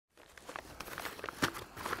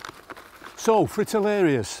So,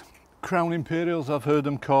 Fritillarias, Crown Imperials I've heard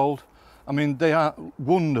them called. I mean, they are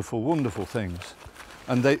wonderful, wonderful things.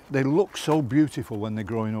 And they look so beautiful when they're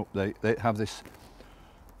growing up. They have this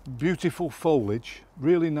beautiful foliage,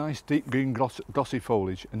 really nice deep green glossy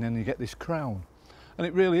foliage, and then you get this crown. And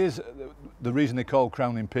it really is the reason they're called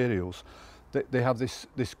Crown Imperials. They have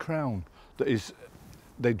this crown that is,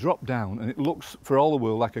 they drop down and it looks for all the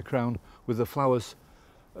world like a crown with the flowers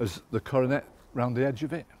as the coronet round the edge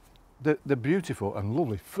of it. They're beautiful and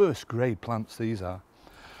lovely, first grade plants these are.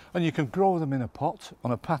 And you can grow them in a pot, on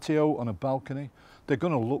a patio, on a balcony. They're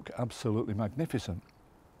going to look absolutely magnificent.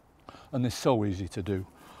 And they're so easy to do.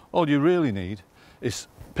 All you really need is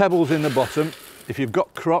pebbles in the bottom. If you've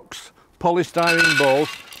got crocks, polystyrene balls.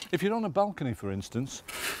 If you're on a balcony, for instance,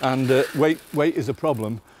 and weight is a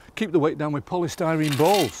problem, keep the weight down with polystyrene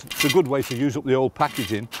balls. It's a good way to use up the old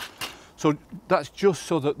packaging. So that's just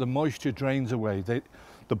so that the moisture drains away.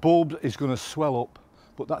 The bulb is going to swell up,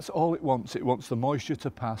 but that's all it wants. It wants the moisture to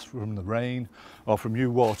pass from the rain or from you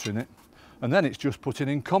watering it. And then it's just putting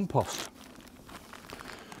in compost.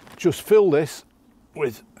 Just fill this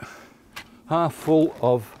with half full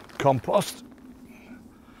of compost.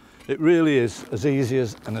 It really is as easy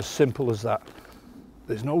as and as simple as that.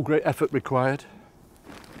 There's no great effort required.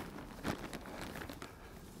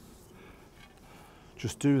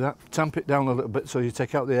 Just do that, tamp it down a little bit so you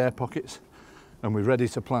take out the air pockets, and we're ready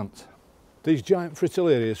to plant. These giant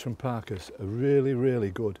Fritillarias from Parker's are really, really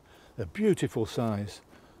good. They're beautiful size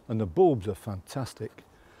and the bulbs are fantastic.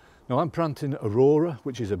 Now I'm planting Aurora,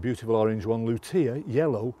 which is a beautiful orange one, Lutea,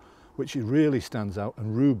 yellow, which really stands out,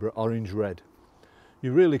 and Rubra, orange red.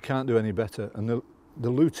 You really can't do any better, and the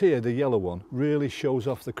Lutea, the yellow one, really shows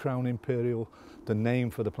off the Crown Imperial, the name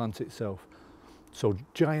for the plant itself. So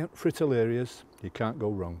giant Fritillarias, you can't go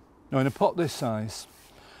wrong. Now in a pot this size,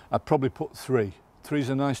 I'd probably put 3. 3's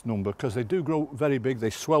a nice number because they do grow very big, they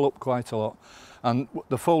swell up quite a lot, and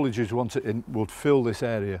the foliages once it in would fill this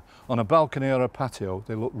area. On a balcony or a patio,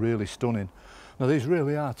 they look really stunning. Now these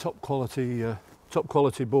really are top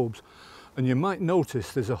quality bulbs, and you might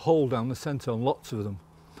notice there's a hole down the centre on lots of them,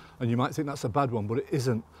 and you might think that's a bad one, but it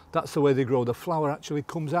isn't. That's the way they grow. The flower actually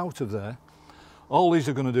comes out of there. All these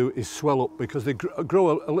are going to do is swell up because they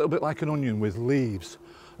grow a little bit like an onion with leaves.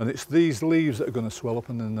 And it's these leaves that are going to swell up,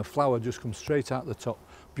 and then the flower just comes straight out the top.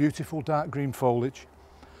 Beautiful dark green foliage.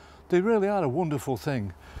 They really are a wonderful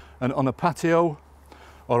thing. And on a patio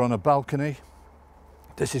or on a balcony,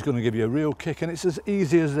 this is going to give you a real kick, and it's as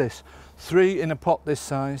easy as this. 3 in a pot this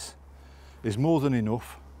size is more than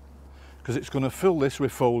enough because it's going to fill this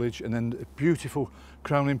with foliage, and then a beautiful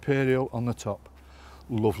Crown Imperial on the top.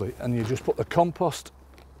 Lovely. And you just put the compost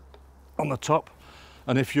on the top,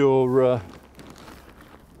 and if you're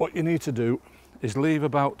what you need to do is leave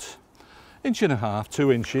about 1.5 to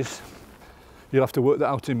 2 inches. You'll have to work that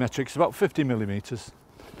out in metric. It's about 50 millimeters.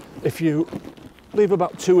 If you leave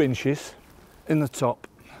about 2 inches in the top,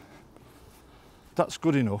 that's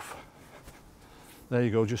good enough. There you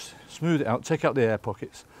go, just smooth it out, take out the air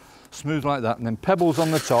pockets, smooth like that, and then pebbles on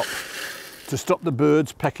the top to stop the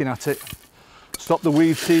birds pecking at it, stop the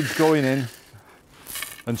weed seeds going in,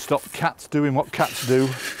 and stop cats doing what cats do,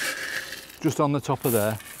 just on the top of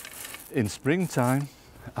there. In springtime,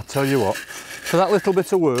 I tell you what, for that little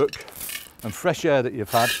bit of work and fresh air that you've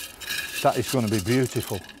had, that is going to be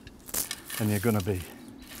beautiful, and you're going to be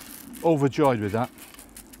overjoyed with that,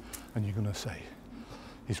 and you're going to say,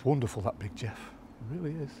 he's wonderful, that big Jeff. It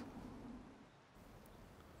really is.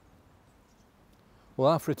 Well,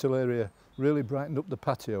 our Fritillaria really brightened up the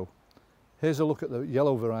patio. Here's a look at the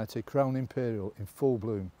yellow variety, Crown Imperial, in full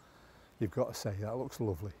bloom. You've got to say, that looks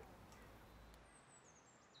lovely.